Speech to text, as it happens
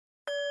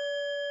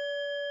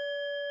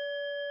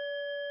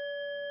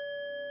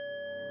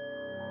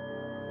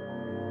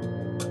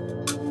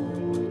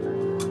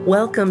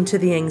Welcome to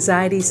the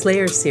Anxiety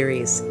Slayer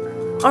series.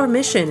 Our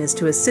mission is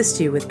to assist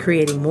you with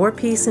creating more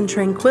peace and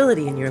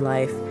tranquility in your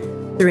life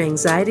through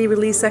anxiety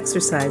release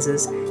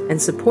exercises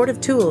and supportive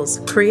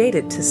tools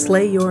created to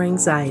slay your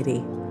anxiety.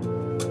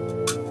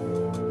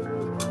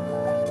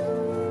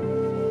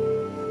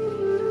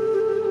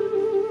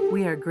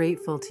 We are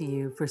grateful to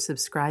you for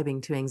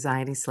subscribing to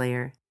Anxiety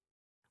Slayer.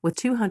 With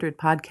 200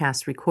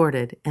 podcasts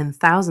recorded and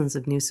thousands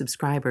of new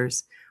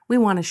subscribers, we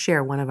want to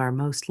share one of our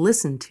most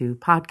listened to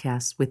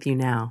podcasts with you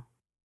now.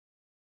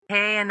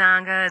 Hey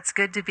Ananga, it's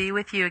good to be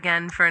with you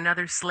again for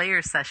another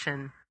Slayer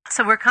session.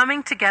 So we're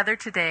coming together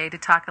today to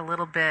talk a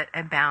little bit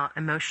about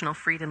emotional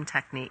freedom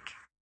technique,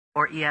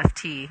 or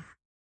EFT.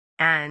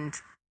 And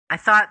I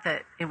thought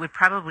that it would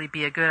probably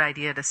be a good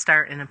idea to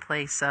start in a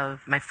place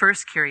of my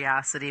first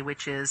curiosity,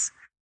 which is,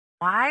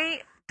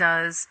 why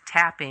does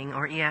tapping,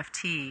 or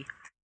EFT,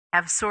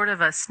 have sort of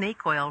a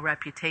snake oil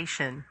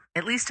reputation,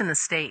 at least in the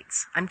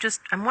States?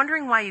 I'm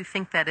wondering why you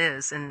think that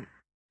is, and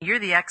you're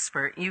the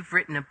expert. You've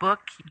written a book.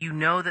 You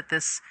know that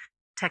this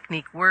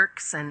technique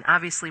works, and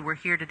obviously we're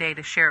here today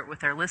to share it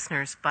with our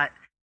listeners, but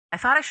I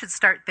thought I should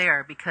start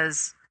there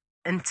because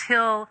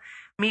until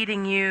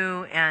meeting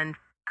you and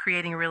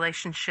creating a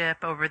relationship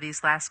over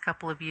these last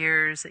couple of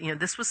years,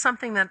 this was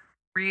something that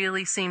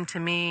really seemed to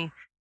me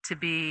to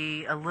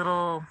be a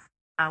little,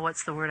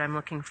 what's the word I'm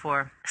looking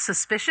for?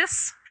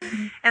 Suspicious.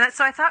 And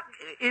so I thought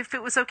if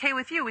it was okay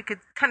with you, we could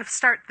kind of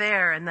start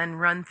there and then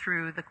run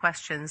through the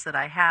questions that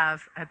I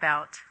have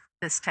about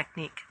this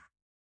technique.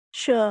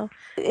 Sure.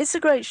 It's a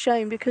great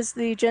shame because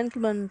the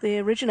gentleman, the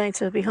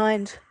originator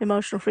behind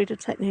emotional freedom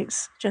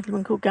techniques, a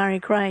gentleman called Gary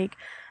Craig,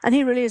 and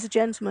he really is a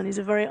gentleman. He's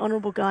a very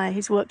honorable guy.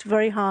 He's worked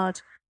very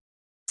hard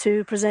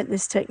to present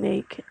this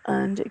technique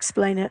and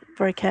explain it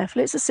very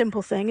carefully. It's a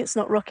simple thing. It's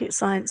not rocket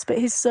science, but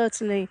he's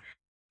certainly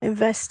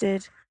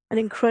invested an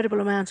incredible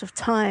amount of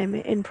time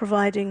in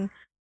providing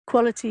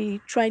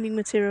quality training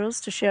materials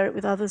to share it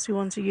with others who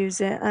want to use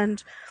it,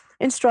 and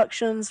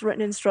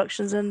written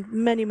instructions, and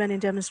many, many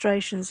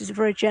demonstrations. He's a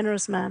very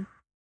generous man,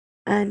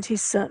 and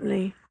he's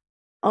certainly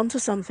onto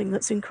something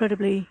that's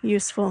incredibly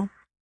useful.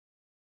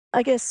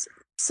 I guess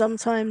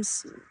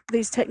sometimes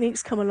these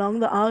techniques come along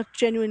that are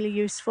genuinely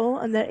useful,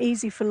 and they're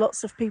easy for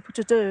lots of people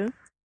to do.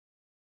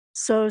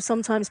 So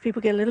sometimes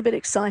people get a little bit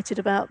excited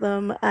about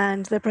them,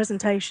 and their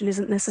presentation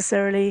isn't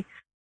necessarily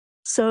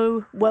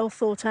so well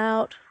thought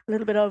out, a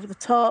little bit over the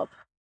top,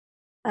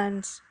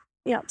 and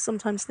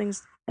sometimes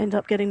things end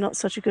up getting not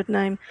such a good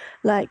name.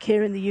 Like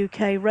here in the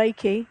UK,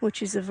 Reiki,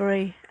 which is a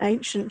very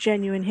ancient,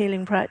 genuine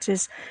healing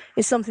practice,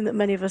 is something that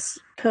many of us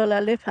curl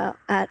our lip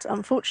at,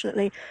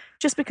 unfortunately,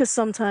 just because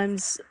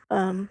sometimes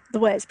the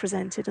way it's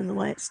presented and the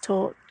way it's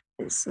taught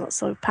is not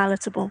so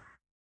palatable.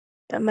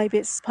 And maybe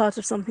it's part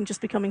of something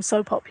just becoming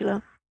so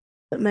popular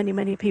that many,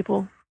 many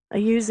people are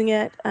using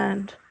it,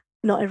 and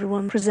not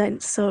everyone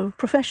presents so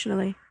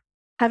professionally.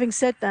 Having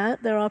said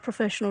that, there are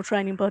professional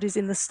training bodies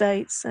in the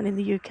States and in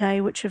the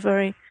UK which are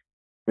very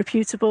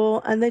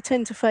reputable, and they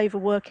tend to favor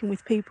working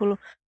with people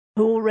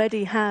who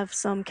already have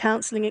some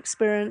counseling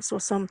experience or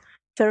some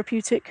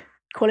therapeutic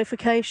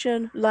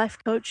qualification. Life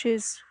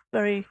coaches,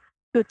 very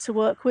good to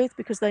work with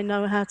because they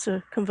know how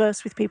to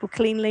converse with people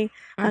cleanly,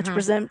 how to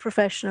present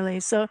professionally.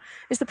 So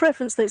it's the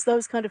preference that it's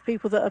those kind of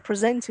people that are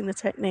presenting the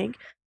technique,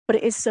 but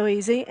it is so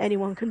easy.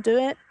 Anyone can do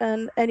it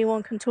and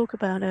anyone can talk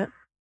about it.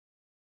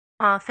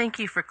 Well, thank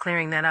you for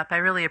clearing that up. I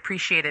really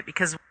appreciate it,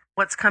 because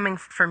what's coming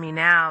for me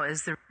now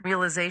is the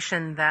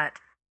realization that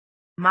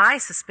my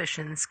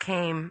suspicions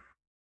came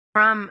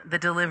from the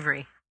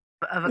delivery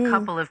of a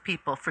couple of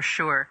people, for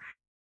sure.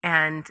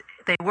 And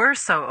they were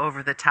so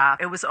over the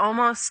top. It was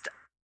almost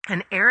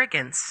an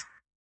arrogance.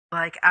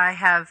 Like, I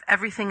have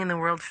everything in the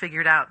world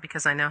figured out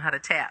because I know how to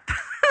tap.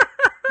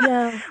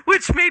 Yeah.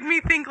 Which made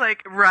me think,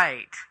 like,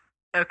 right,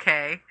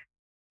 okay.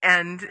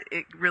 And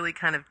it really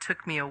kind of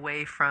took me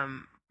away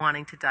from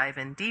wanting to dive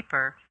in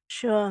deeper.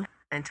 Sure.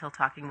 Until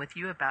talking with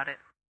you about it.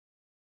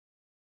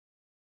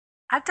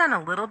 I've done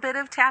a little bit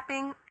of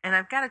tapping, and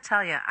I've got to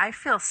tell you, I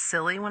feel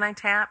silly when I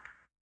tap.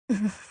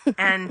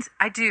 And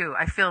I do.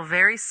 I feel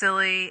very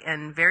silly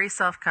and very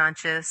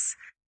self-conscious.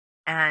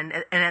 And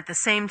at the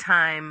same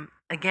time,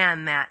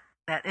 again, that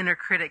inner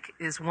critic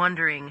is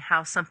wondering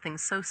how something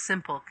so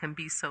simple can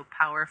be so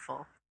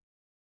powerful.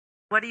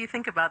 What do you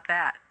think about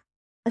that?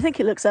 I think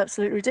it looks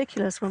absolutely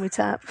ridiculous when we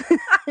tap.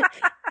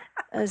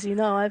 As you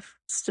know, I've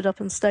stood up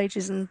on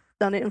stages and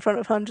done it in front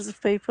of hundreds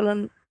of people,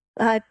 and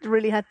I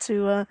really had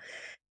to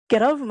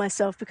get over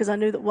myself because I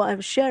knew that what I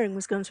was sharing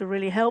was going to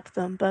really help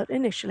them. But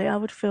initially, I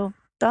would feel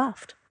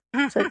daft.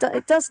 So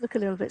it does look a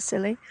little bit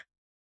silly,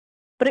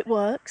 but it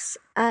works.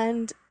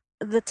 And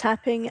the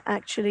tapping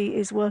actually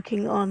is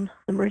working on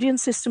the meridian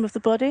system of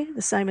the body,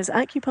 the same as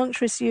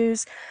acupuncturists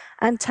use.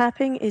 And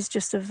tapping is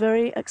just a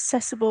very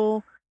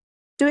accessible,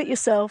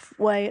 do-it-yourself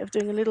way of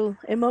doing a little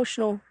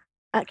emotional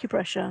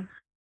acupressure.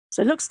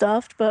 So it looks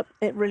daft, but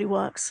it really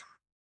works.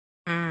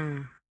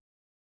 So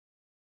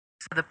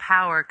the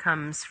power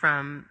comes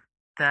from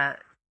the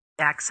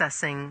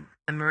accessing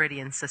the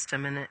meridian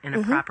system in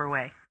a proper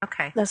way.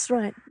 Okay. That's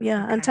right.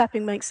 Yeah. Okay. And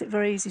tapping makes it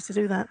very easy to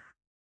do that.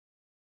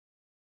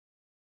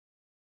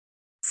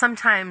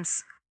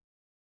 Sometimes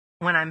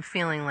when I'm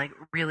feeling like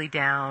really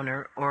down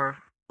or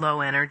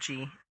low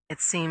energy, it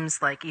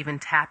seems like even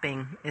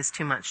tapping is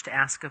too much to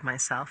ask of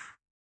myself.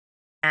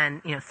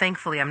 And,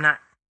 thankfully I'm not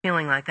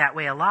feeling like that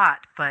way a lot,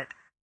 but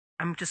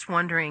I'm just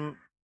wondering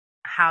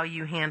how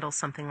you handle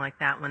something like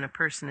that when a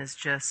person is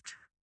just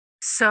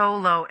so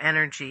low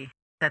energy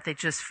that they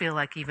just feel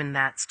like even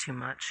that's too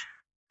much.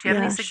 Do you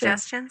have any Sure.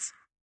 suggestions?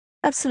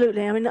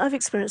 Absolutely. I mean, I've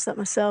experienced that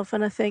myself,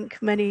 and I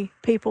think many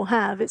people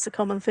have. It's a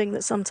common thing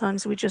that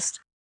sometimes we just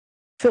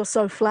feel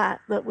so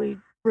flat that we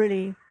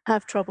really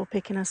have trouble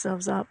picking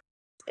ourselves up.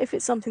 If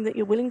it's something that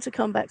you're willing to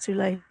come back to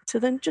later,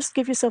 then just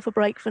give yourself a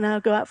break for now.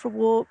 Go out for a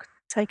walk,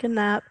 take a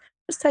nap,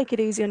 just take it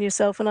easy on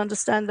yourself and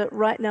understand that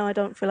right now I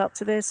don't feel up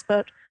to this,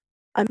 but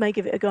I may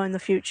give it a go in the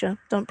future.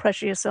 Don't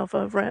pressure yourself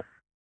over it.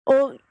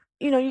 Or,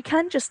 you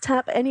can just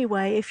tap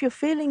anyway. If you're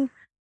feeling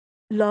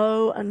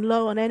low and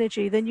low on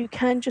energy, then you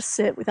can just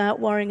sit without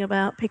worrying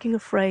about picking a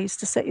phrase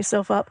to set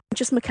yourself up.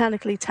 Just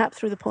mechanically tap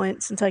through the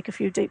points and take a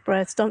few deep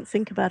breaths. Don't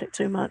think about it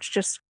too much.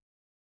 Just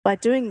by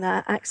doing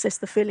that, access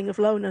the feeling of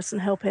lowness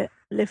and help it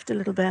lift a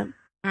little bit.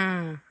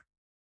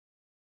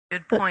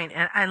 Good point.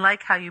 And I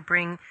like how you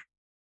bring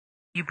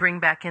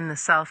back in the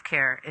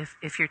self-care.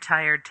 If you're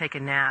tired, take a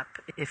nap.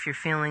 If you're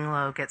feeling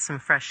low, get some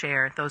fresh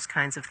air. Those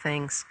kinds of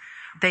things.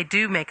 They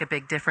do make a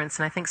big difference.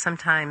 And I think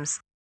sometimes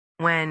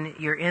when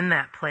you're in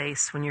that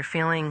place, when you're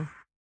feeling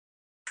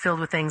filled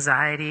with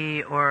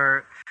anxiety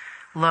or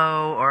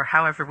low or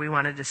however we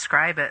want to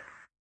describe it,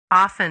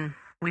 often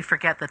we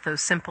forget that those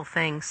simple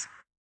things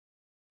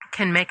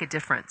can make a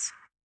difference.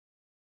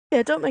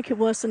 Yeah, don't make it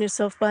worse on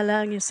yourself by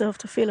allowing yourself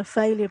to feel a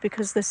failure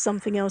because there's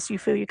something else you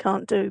feel you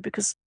can't do,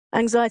 because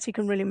anxiety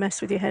can really mess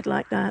with your head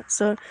like that.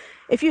 So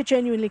if you're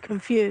genuinely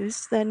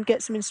confused, then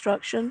get some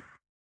instruction,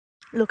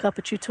 look up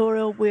a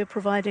tutorial. We're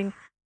providing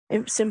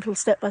simple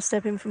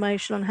step-by-step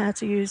information on how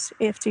to use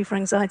EFT for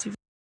anxiety.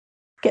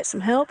 Get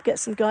some help, get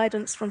some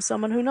guidance from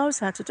someone who knows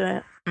how to do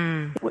it.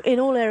 In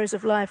all areas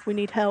of life, we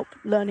need help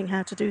learning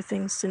how to do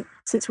things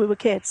since we were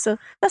kids. So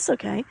that's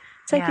okay.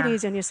 Take it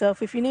easy on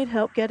yourself. If you need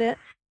help, get it.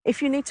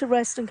 If you need to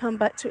rest and come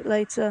back to it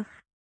later,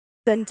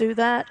 then do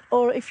that.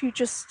 Or if you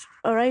just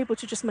are able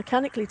to just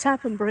mechanically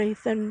tap and breathe,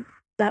 then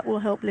that will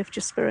help lift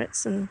your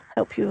spirits and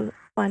help you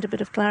find a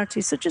bit of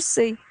clarity. So just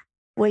see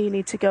where you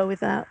need to go with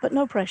that, but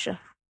no pressure.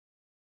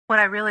 What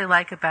I really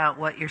like about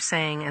what you're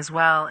saying as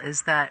well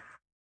is that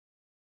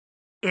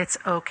it's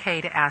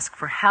okay to ask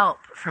for help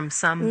from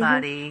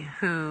somebody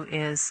who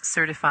is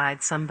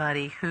certified,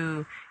 somebody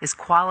who is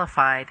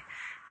qualified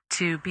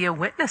to be a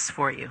witness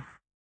for you.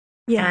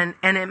 Yeah.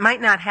 And it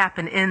might not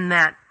happen in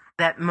that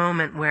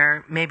moment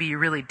where maybe you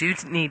really do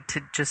need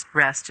to just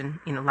rest and,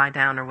 lie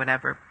down or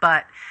whatever,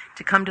 but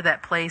to come to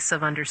that place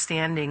of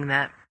understanding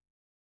that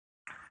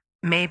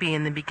maybe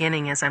in the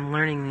beginning as I'm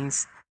learning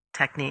these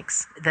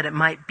techniques, that it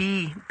might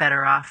be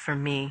better off for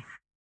me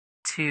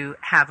to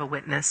have a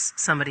witness,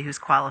 somebody who's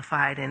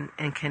qualified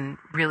and can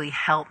really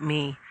help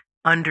me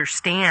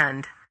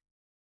understand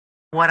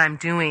what I'm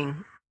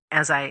doing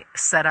as I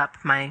set up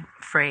my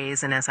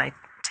phrase and as I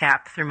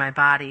tap through my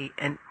body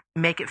and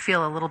make it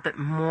feel a little bit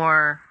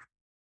more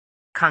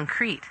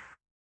concrete.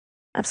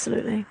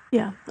 Absolutely.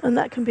 Yeah. And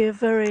that can be a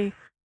very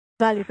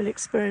valuable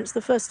experience.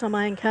 The first time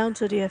I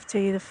encountered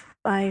EFT,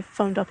 I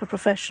phoned up a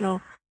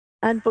professional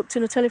and booked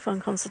in a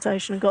telephone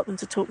consultation and got them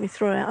to talk me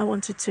through it. I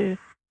wanted to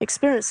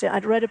experience it.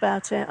 I'd read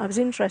about it. I was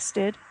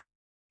interested.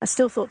 I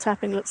still thought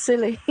tapping looked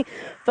silly,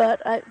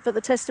 but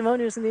the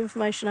testimonials and the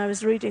information I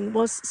was reading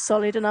was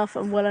solid enough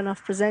and well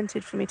enough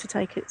presented for me to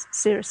take it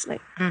seriously.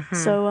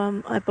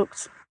 So I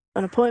booked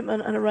an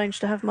appointment and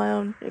arranged to have my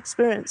own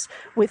experience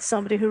with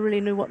somebody who really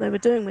knew what they were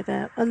doing with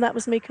it. And that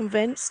was me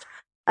convinced,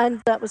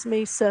 and that was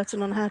me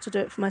certain on how to do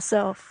it for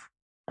myself.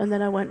 And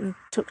then I went and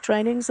took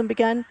trainings and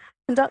began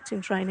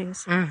conducting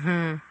trainings.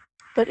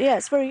 But yeah,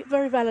 it's very,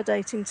 very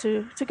validating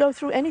to go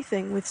through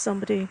anything with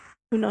somebody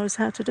who knows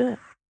how to do it.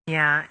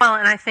 Yeah. Well,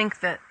 and I think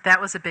that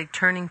was a big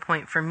turning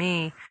point for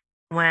me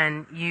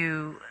when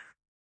you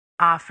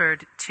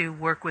offered to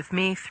work with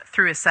me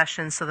through a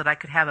session so that I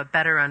could have a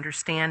better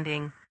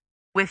understanding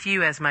with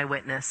you as my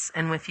witness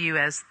and with you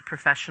as the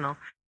professional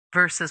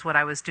versus what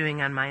I was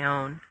doing on my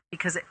own,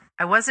 because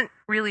I wasn't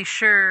really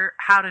sure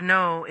how to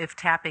know if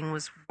tapping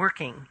was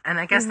working. And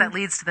I guess that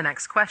leads to the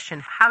next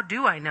question. How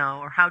do I know,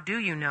 or how do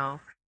you know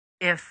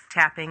if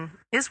tapping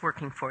is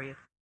working for you?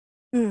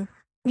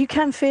 You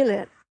can feel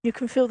it. You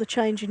can feel the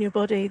change in your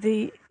body.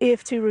 The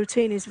EFT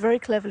routine is very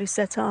cleverly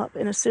set up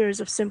in a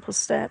series of simple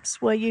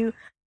steps where you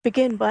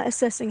begin by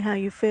assessing how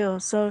you feel.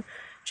 So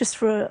just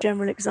for a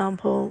general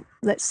example,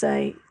 let's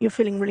say you're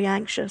feeling really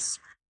anxious.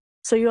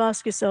 So you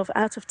ask yourself,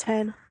 out of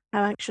 10,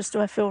 how anxious do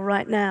I feel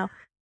right now?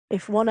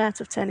 If 1 out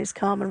of 10 is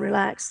calm and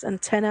relaxed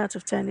and 10 out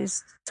of 10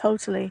 is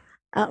totally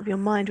out of your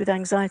mind with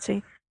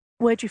anxiety,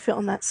 where do you fit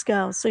on that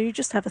scale? So you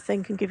just have a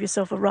think and give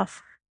yourself a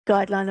rough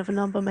guideline of a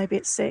number. Maybe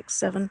it's 6,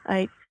 7,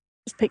 8.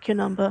 Just pick your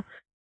number.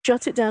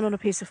 jot it down on a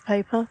piece of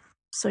paper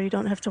so you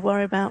don't have to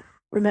worry about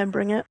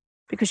remembering it,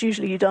 because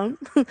usually you don't.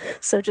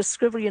 So just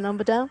scribble your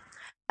number down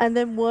and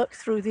then work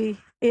through the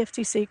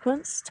EFT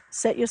sequence.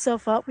 Set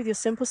yourself up with your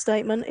simple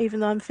statement, even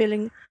though I'm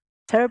feeling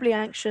terribly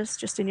anxious,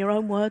 just in your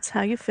own words,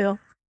 how you feel.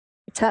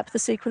 You tap the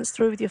sequence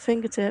through with your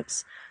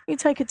fingertips. You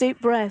take a deep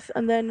breath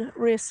and then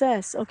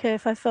reassess. Okay,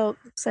 if I felt,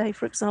 say,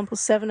 for example,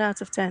 7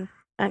 out of 10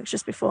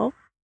 anxious before,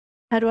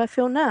 how do I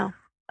feel now?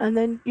 And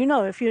then,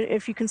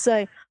 if you can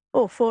say,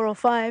 oh, 4 or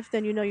 5,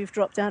 then you've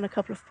dropped down a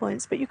couple of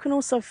points. But you can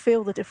also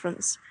feel the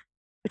difference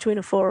between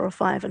a 4 or a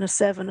 5 and a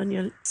 7 on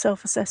your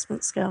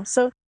self-assessment scale.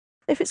 So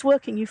if it's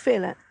working, you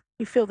feel it.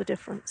 You feel the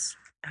difference.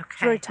 Okay.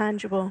 It's very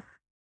tangible.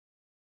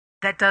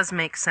 That does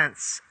make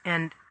sense.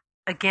 And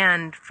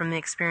again, from the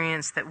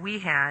experience that we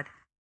had,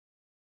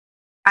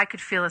 I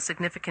could feel a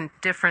significant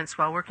difference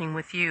while working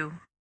with you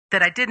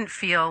that I didn't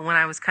feel when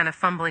I was kind of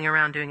fumbling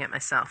around doing it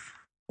myself.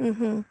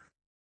 Mm-hmm.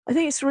 I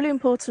think it's really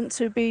important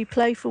to be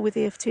playful with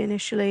EFT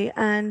initially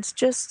and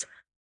just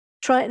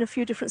try it in a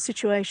few different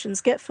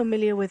situations, get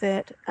familiar with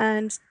it,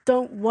 and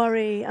don't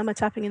worry, am I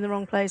tapping in the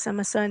wrong place? Am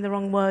I saying the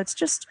wrong words?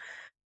 Just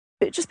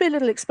be a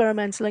little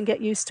experimental and get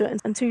used to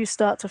it until you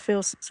start to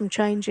feel some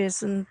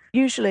changes. And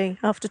usually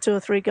after 2 or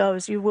 3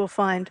 goes, you will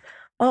find,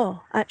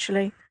 oh,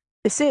 actually,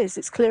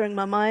 it's clearing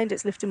my mind,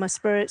 it's lifting my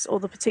spirits, or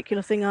the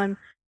particular thing I'm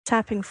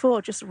tapping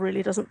for just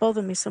really doesn't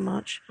bother me so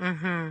much.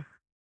 Mm-hmm.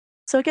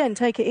 So again,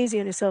 take it easy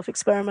on yourself,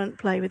 experiment,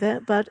 play with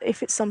it. But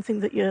if it's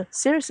something that you're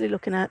seriously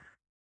looking at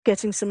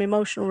getting some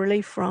emotional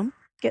relief from,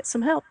 get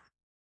some help.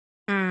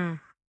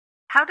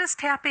 How does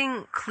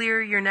tapping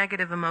clear your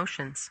negative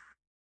emotions?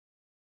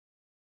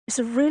 It's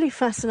a really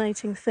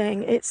fascinating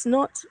thing. It's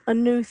not a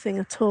new thing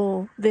at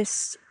all.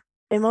 This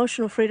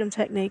emotional freedom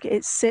technique,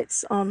 it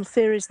sits on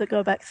theories that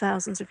go back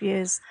thousands of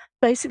years.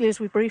 Basically, as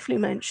we briefly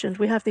mentioned,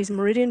 we have these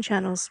meridian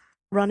channels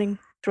running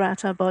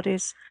throughout our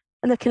bodies,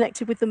 and they're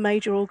connected with the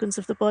major organs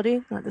of the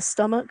body, like the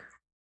stomach,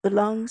 the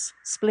lungs,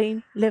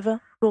 spleen, liver,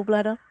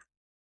 gallbladder.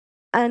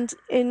 And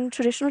in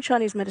traditional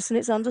Chinese medicine,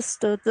 it's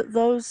understood that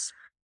those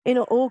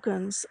inner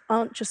organs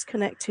aren't just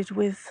connected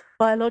with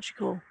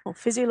biological or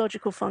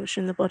physiological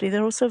function in the body,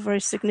 they're also very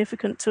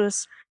significant to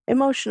us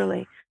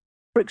emotionally.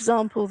 For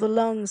example, the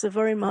lungs are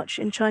very much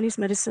in Chinese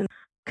medicine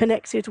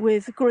connected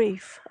with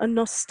grief and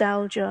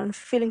nostalgia and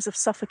feelings of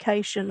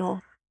suffocation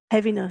or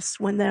heaviness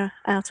when they're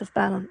out of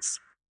balance.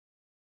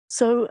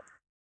 So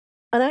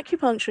an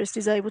acupuncturist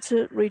is able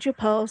to read your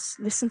pulse,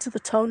 listen to the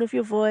tone of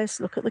your voice,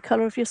 look at the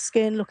color of your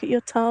skin, look at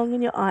your tongue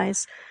and your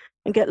eyes,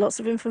 and get lots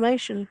of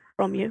information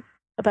from you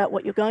about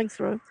what you're going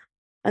through.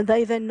 And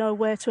they then know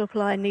where to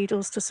apply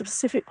needles to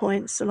specific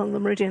points along the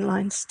meridian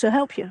lines to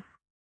help you.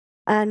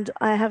 And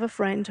I have a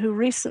friend who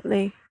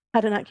recently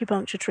had an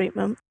acupuncture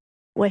treatment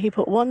where he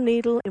put one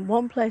needle in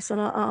one place on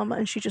her arm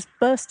and she just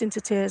burst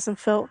into tears and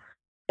felt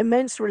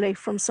immense relief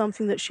from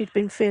something that she'd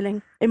been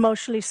feeling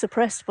emotionally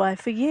suppressed by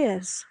for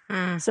years.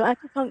 So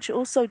acupuncture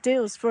also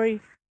deals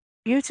very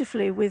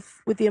beautifully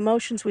with the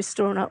emotions we're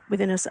storing up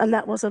within us, and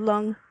that was a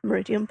lung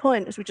meridian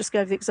point, as we just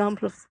gave the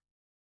example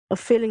of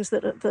feelings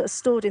that are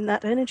stored in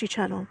that energy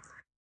channel.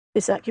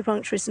 This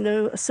acupuncturist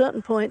knew a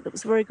certain point that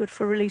was very good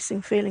for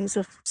releasing feelings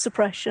of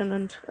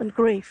suppression and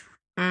grief.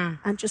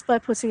 And just by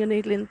putting a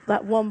needle in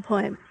that one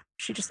point,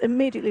 she just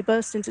immediately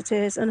burst into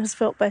tears and has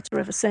felt better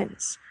ever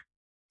since.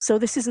 So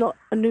this is not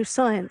a new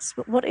science,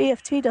 but what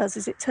EFT does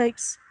is it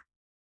takes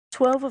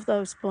 12 of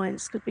those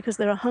points, because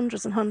there are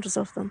hundreds and hundreds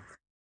of them.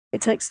 It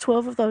takes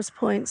 12 of those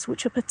points,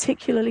 which are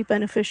particularly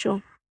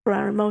beneficial for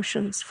our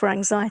emotions, for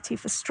anxiety,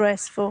 for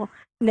stress, for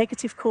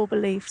negative core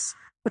beliefs,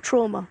 for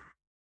trauma,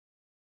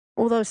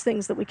 all those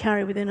things that we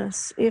carry within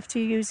us. EFT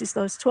uses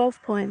those 12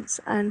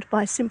 points, and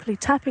by simply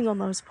tapping on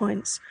those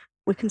points,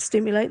 we can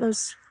stimulate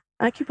those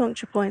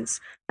acupuncture points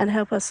and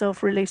help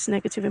ourselves release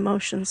negative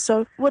emotions.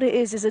 So what it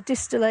is a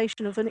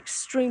distillation of an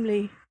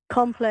extremely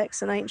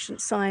complex and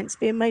ancient science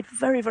being made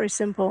very, very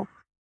simple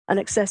and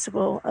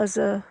accessible as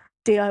a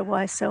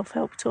DIY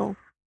self-help tool.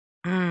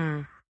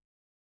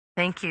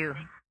 Thank you.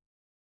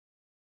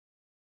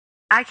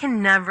 I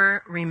can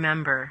never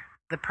remember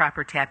the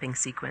proper tapping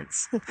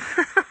sequence.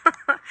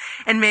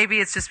 And maybe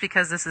it's just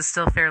because this is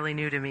still fairly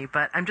new to me,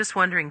 but I'm just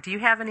wondering, do you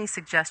have any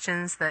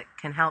suggestions that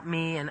can help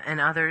me and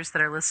others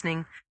that are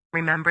listening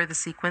remember the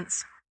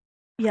sequence?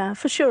 Yeah,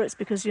 for sure it's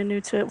because you're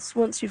new to it.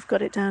 Once you've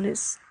got it down,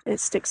 it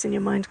sticks in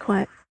your mind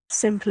quite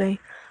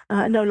simply.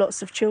 I know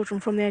lots of children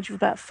from the age of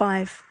about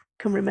 5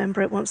 can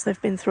remember it once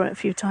they've been through it a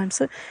few times.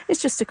 So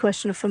it's just a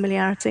question of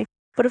familiarity.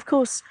 But of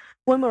course,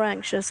 when we're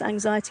anxious,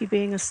 anxiety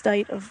being a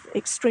state of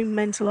extreme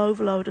mental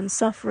overload and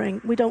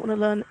suffering, we don't want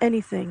to learn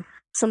anything.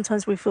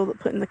 Sometimes we feel that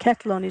putting the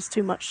kettle on is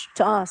too much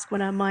to ask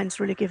when our mind's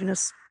really giving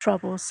us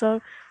trouble.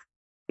 So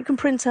you can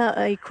print out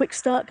a quick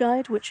start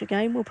guide, which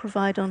again we'll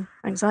provide on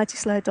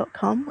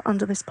anxietyslayer.com.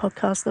 Under this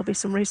podcast, there'll be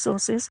some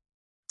resources.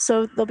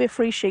 So there'll be a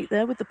free sheet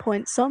there with the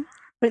points on.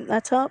 Print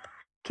that up,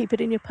 keep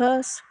it in your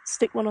purse,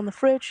 stick one on the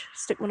fridge,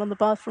 stick one on the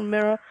bathroom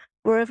mirror,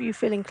 wherever you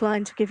feel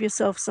inclined to give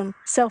yourself some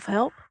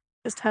self-help.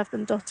 Just have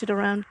them dotted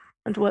around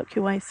and work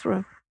your way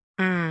through.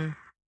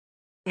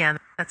 Yeah,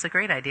 that's a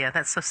great idea.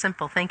 That's so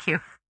simple. Thank you.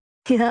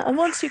 Yeah, and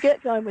once you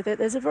get going with it,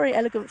 there's a very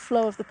elegant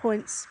flow of the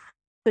points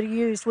that are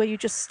used where you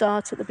just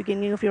start at the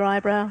beginning of your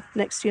eyebrow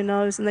next to your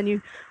nose, and then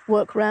you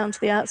work round to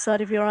the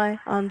outside of your eye,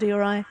 under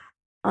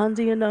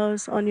your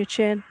nose, on your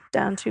chin,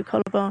 down to your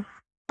collarbone,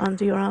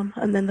 under your arm,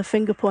 and then the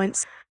finger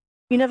points.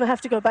 You never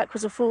have to go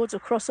backwards or forwards or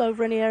cross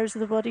over any areas of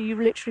the body.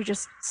 You literally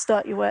just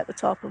start your way at the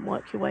top and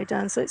work your way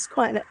down. So it's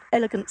quite an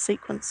elegant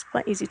sequence,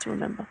 quite easy to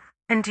remember.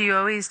 And do you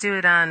always do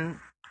it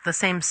on the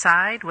same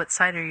side? What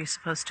side are you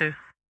supposed to?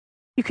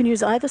 You can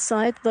use either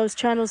side. Those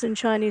channels in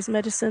Chinese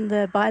medicine,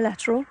 they're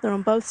bilateral. They're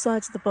on both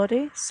sides of the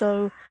body.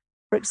 So,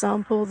 for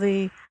example,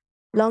 the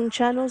lung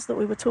channels that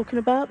we were talking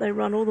about, they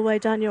run all the way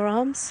down your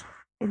arms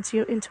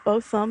into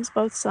both thumbs,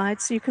 both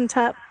sides. So you can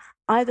tap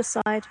either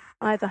side,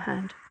 either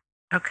hand.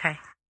 Okay.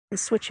 And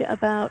switch it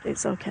about.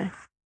 It's okay.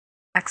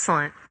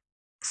 Excellent.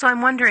 So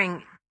I'm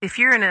wondering if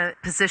you're in a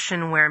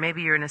position where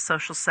maybe you're in a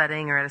social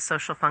setting or at a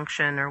social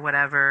function or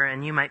whatever,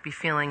 and you might be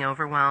feeling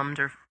overwhelmed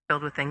or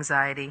filled with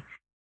anxiety.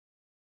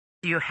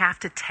 Do you have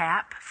to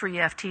tap for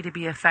EFT to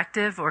be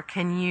effective, or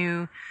can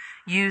you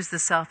use the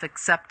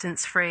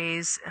self-acceptance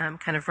phrase,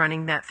 kind of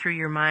running that through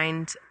your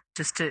mind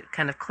just to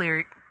kind of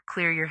clear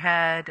your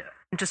head?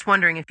 I'm just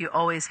wondering if you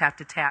always have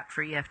to tap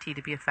for EFT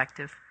to be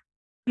effective.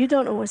 You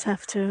don't always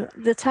have to.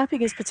 The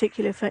tapping is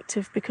particularly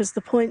effective because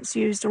the points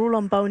used are all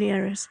on bony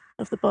areas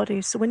of the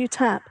body. So when you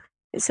tap,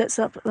 it sets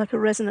up like a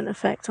resonant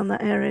effect on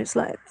that area. It's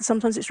like,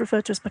 sometimes it's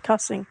referred to as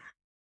percussing,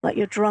 like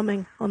you're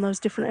drumming on those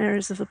different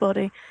areas of the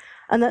body.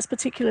 And that's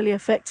particularly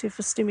effective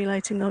for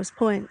stimulating those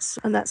points.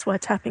 And that's why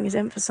tapping is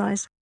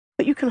emphasized.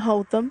 But you can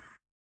hold them.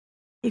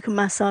 You can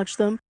massage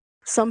them.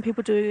 Some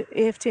people do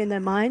EFT in their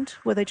mind,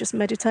 where they just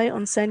meditate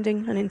on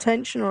sending an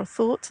intention or a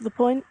thought to the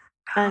point.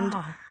 And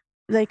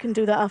they can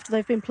do that after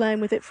they've been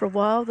playing with it for a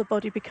while. The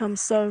body becomes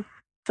so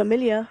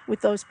familiar with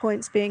those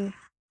points being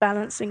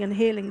balancing and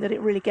healing that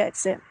it really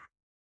gets it.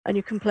 And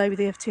you can play with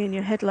EFT in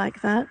your head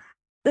like that.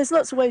 There's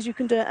lots of ways you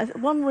can do it.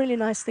 One really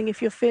nice thing, if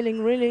you're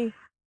feeling really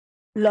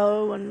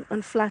low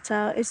and flat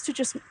out, is to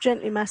just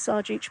gently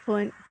massage each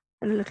point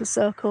in a little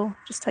circle.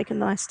 Just take a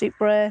nice deep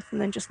breath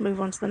and then just move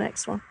on to the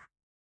next one.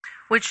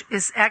 Which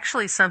is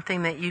actually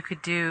something that you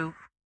could do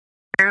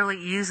fairly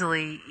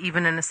easily,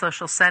 even in a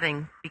social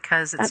setting,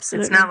 because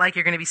it's not like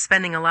you're going to be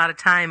spending a lot of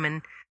time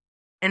in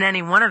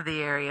any one of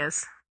the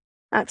areas.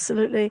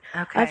 Absolutely.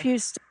 Okay. I've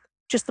used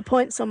just the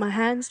points on my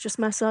hands, just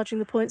massaging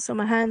the points on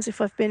my hands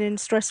if I've been in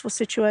stressful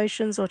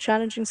situations or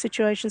challenging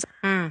situations.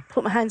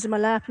 Put my hands in my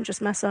lap and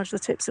just massage the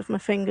tips of my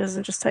fingers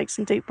and just take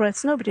some deep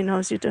breaths. Nobody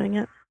knows you're doing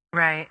it.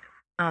 Right.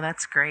 Oh,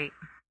 that's great.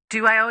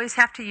 Do I always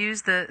have to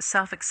use the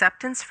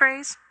self-acceptance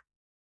phrase?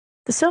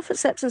 The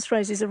self-acceptance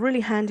phrase is a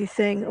really handy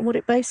thing, and what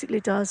it basically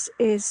does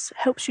is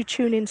helps you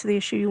tune into the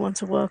issue you want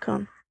to work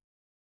on.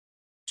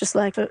 Just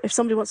like if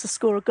somebody wants to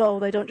score a goal,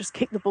 they don't just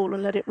kick the ball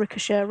and let it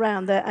ricochet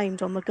around. They're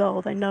aimed on the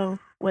goal. They know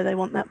where they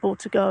want that ball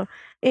to go.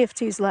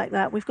 EFT is like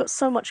that. We've got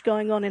so much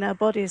going on in our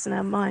bodies and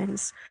our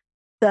minds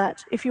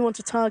that if you want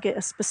to target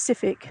a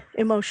specific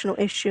emotional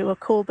issue, a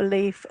core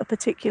belief, a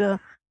particular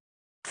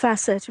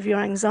facet of your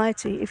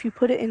anxiety, if you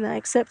put it in that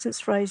acceptance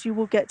phrase, you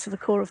will get to the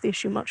core of the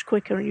issue much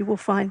quicker, and you will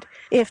find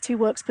EFT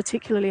works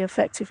particularly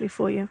effectively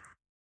for you.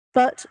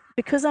 But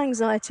because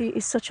anxiety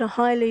is such a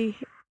highly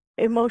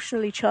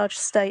emotionally charged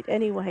state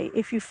anyway,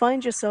 if you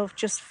find yourself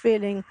just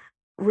feeling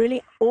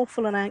really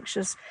awful and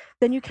anxious,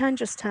 then you can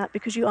just tap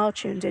because you are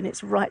tuned in.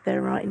 It's right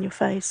there, right in your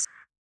face.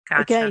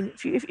 Gotcha. Again,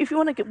 if you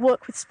want to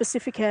work with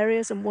specific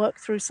areas and work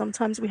through,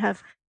 sometimes we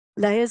have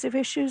layers of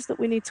issues that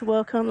we need to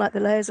work on, like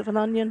the layers of an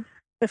onion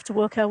we have to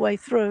work our way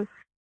through,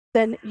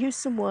 then use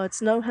some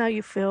words, know how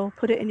you feel,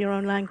 put it in your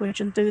own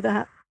language and do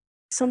that.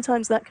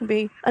 Sometimes that can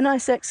be a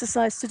nice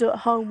exercise to do at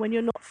home when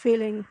you're not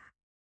feeling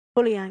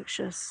fully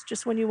anxious,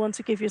 just when you want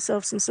to give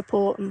yourself some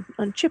support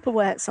and chip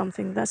away at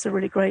something. That's a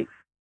really great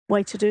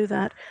way to do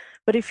that.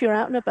 But if you're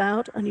out and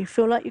about and you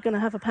feel like you're going to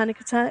have a panic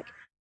attack,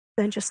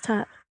 then just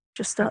tap.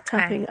 Just start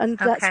tapping. And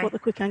that's what the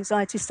quick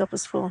anxiety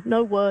stopper's for.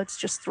 No words,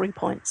 just 3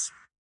 points.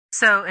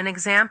 So an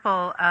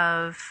example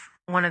of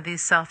one of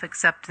these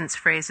self-acceptance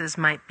phrases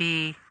might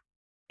be,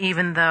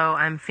 even though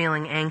I'm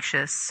feeling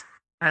anxious,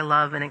 I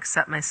love and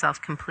accept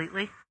myself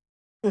completely.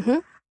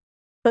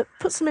 But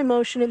put some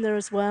emotion in there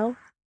as well.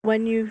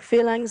 When you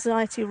feel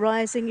anxiety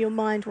rising, your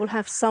mind will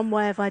have some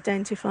way of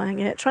identifying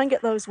it. Try and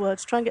get those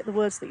words. Try and get the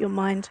words that your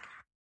mind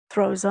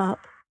throws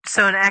up.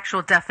 So an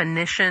actual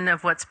definition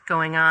of what's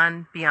going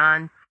on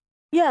beyond.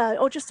 Yeah,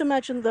 or just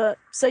imagine that,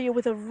 say you're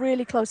with a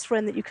really close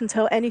friend that you can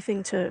tell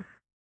anything to,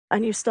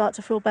 and you start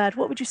to feel bad.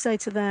 What would you say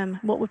to them?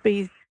 What would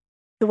be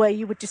the way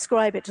you would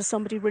describe it to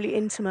somebody really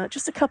intimate?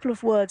 Just a couple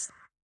of words.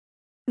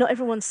 Not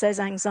everyone says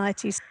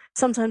anxiety.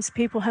 Sometimes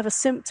people have a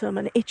symptom,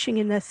 an itching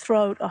in their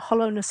throat, a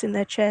hollowness in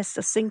their chest,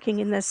 a sinking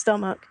in their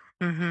stomach,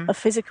 a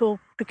physical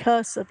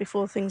precursor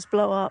before things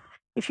blow up.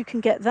 If you can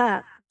get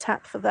that,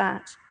 tap for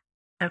that,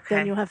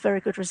 then you'll have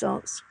very good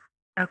results.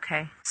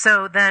 Okay.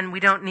 So then we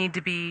don't need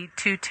to be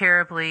too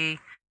terribly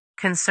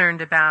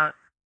concerned about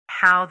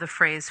how the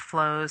phrase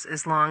flows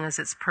as long as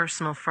it's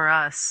personal for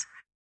us.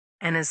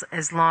 And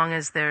as long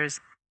as there's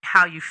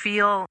how you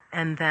feel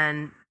and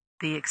then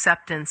the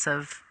acceptance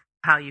of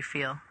how you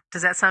feel.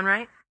 Does that sound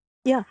right?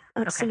 Yeah,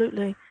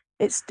 absolutely.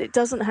 Okay. It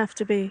doesn't have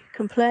to be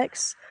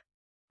complex.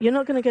 You're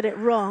not going to get it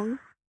wrong.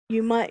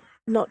 You might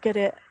not get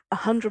it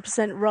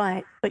 100%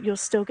 right, but you'll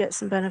still get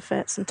some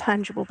benefit, some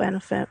tangible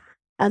benefit.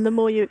 And the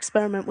more you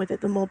experiment with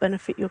it, the more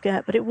benefit you'll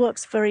get. But it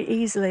works very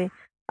easily.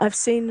 I've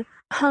seen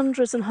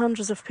hundreds and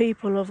hundreds of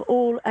people of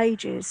all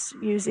ages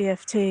use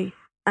EFT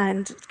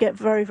and get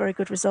very, very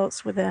good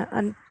results with it.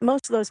 And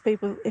most of those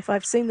people, if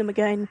I've seen them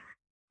again,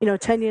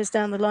 10 years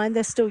down the line,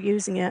 they're still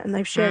using it and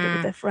they've shared it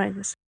with their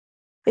friends.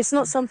 It's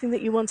not something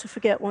that you want to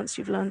forget once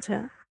you've learned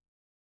it.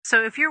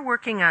 So if you're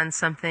working on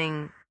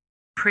something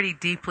pretty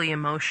deeply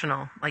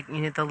emotional, like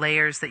the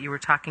layers that you were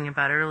talking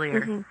about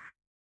earlier,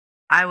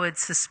 I would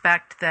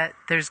suspect that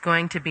there's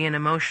going to be an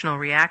emotional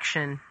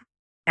reaction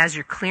as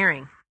you're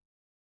clearing.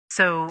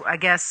 So I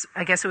guess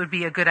it would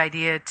be a good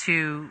idea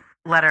to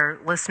let our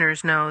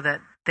listeners know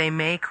that they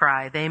may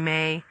cry, they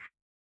may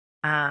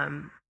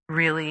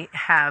really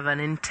have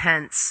an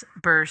intense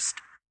burst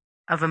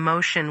of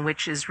emotion,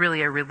 which is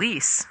really a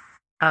release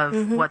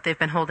of what they've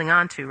been holding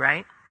on to,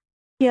 right?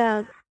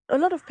 Yeah. A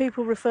lot of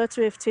people refer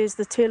to EFT as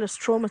the tearless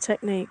trauma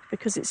technique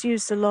because it's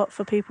used a lot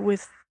for people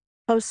with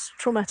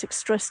post-traumatic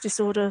stress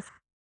disorder,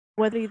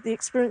 where the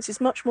experience is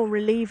much more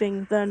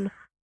relieving than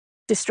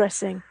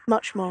distressing,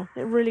 much more.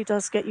 It really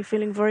does get you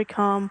feeling very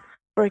calm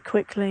very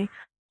quickly.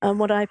 And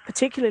what I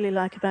particularly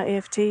like about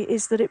EFT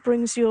is that it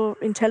brings your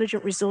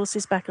intelligent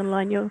resources back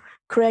online, your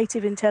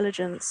creative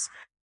intelligence.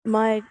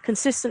 My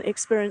consistent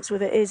experience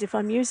with it is if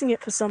I'm using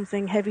it for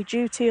something heavy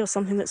duty or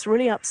something that's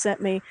really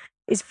upset me,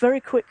 is very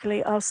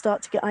quickly I'll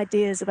start to get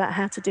ideas about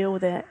how to deal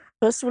with it.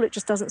 First of all, it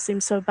just doesn't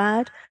seem so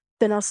bad.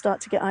 Then I'll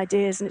start to get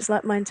ideas, and it's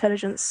like my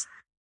intelligence,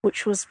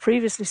 which was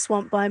previously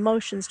swamped by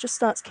emotions, just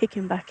starts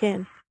kicking back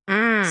in.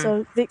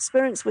 So the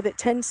experience with it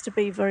tends to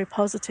be very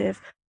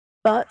positive,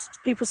 but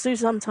people do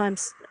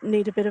sometimes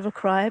need a bit of a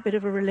cry, a bit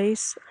of a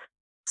release.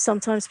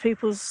 Sometimes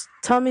people's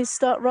tummies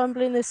start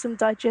rumbling. There's some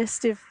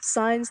digestive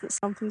signs that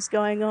something's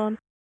going on.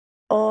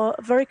 Or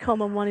a very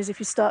common one is if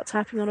you start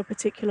tapping on a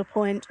particular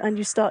point and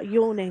you start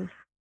yawning.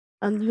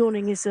 And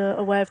yawning is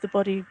a way of the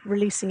body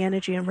releasing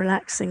energy and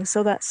relaxing.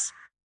 So that's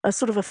a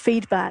sort of a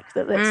feedback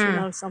that lets you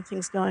know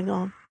something's going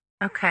on.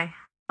 Okay.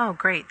 Oh,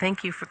 great.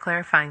 Thank you for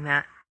clarifying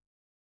that.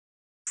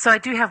 So I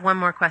do have one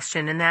more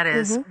question, and that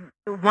is,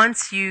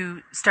 once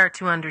you start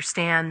to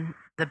understand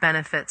the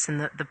benefits and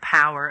the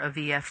power of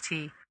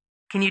EFT,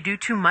 can you do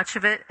too much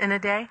of it in a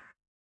day?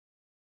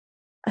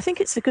 I think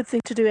it's a good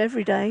thing to do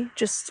every day,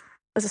 just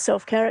as a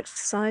self-care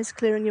exercise,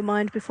 clearing your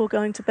mind before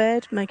going to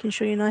bed, making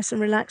sure you're nice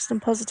and relaxed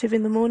and positive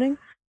in the morning.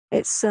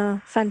 It's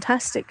a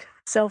fantastic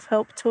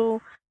self-help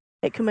tool.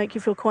 It can make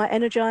you feel quite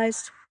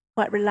energized,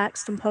 quite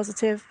relaxed and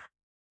positive.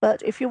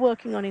 But if you're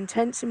working on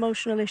intense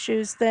emotional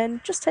issues,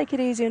 then just take it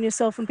easy on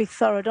yourself and be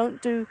thorough.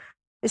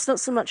 It's not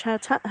so much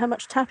how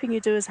much tapping you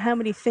do as how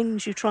many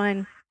things you try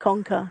and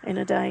conquer in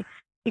a day.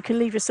 You can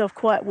leave yourself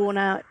quite worn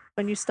out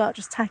when you start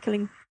just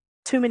tackling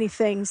too many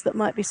things that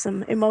might be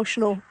some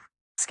emotional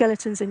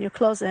skeletons in your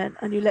closet,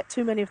 and you let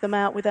too many of them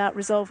out without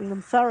resolving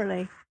them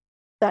thoroughly.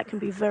 That can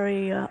be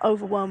very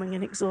overwhelming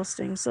and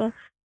exhausting. So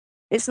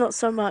it's not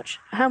so much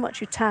how much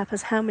you tap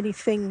as how many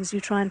things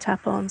you try and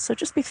tap on. So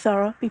just be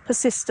thorough, be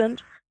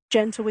persistent,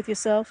 gentle with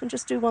yourself, and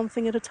just do one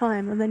thing at a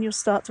time, and then you'll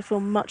start to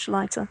feel much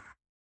lighter.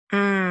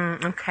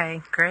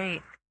 Okay,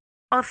 great.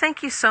 Well,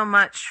 thank you so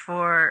much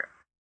for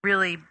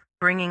really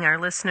bringing our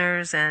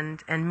listeners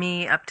and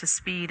me up to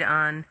speed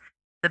on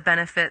the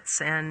benefits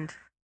and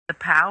the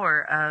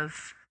power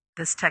of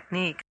this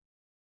technique.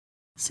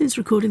 Since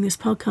recording this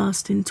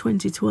podcast in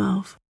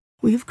 2012,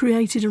 we have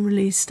created and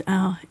released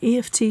our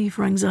EFT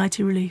for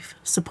Anxiety Relief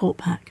support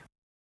pack,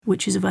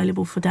 which is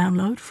available for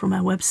download from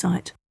our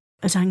website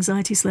at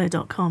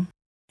anxietyslayer.com.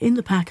 In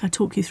the pack, I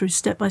talk you through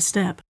step by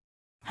step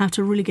how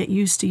to really get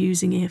used to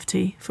using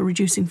EFT for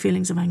reducing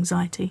feelings of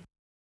anxiety.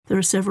 There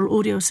are several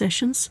audio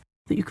sessions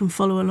that you can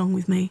follow along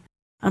with me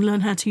and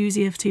learn how to use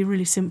EFT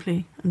really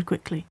simply and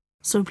quickly.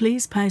 So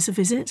please pay us a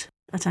visit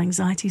at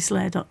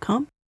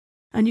anxietyslayer.com,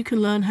 and you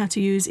can learn how to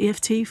use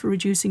EFT for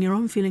reducing your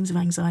own feelings of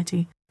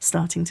anxiety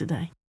starting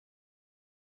today.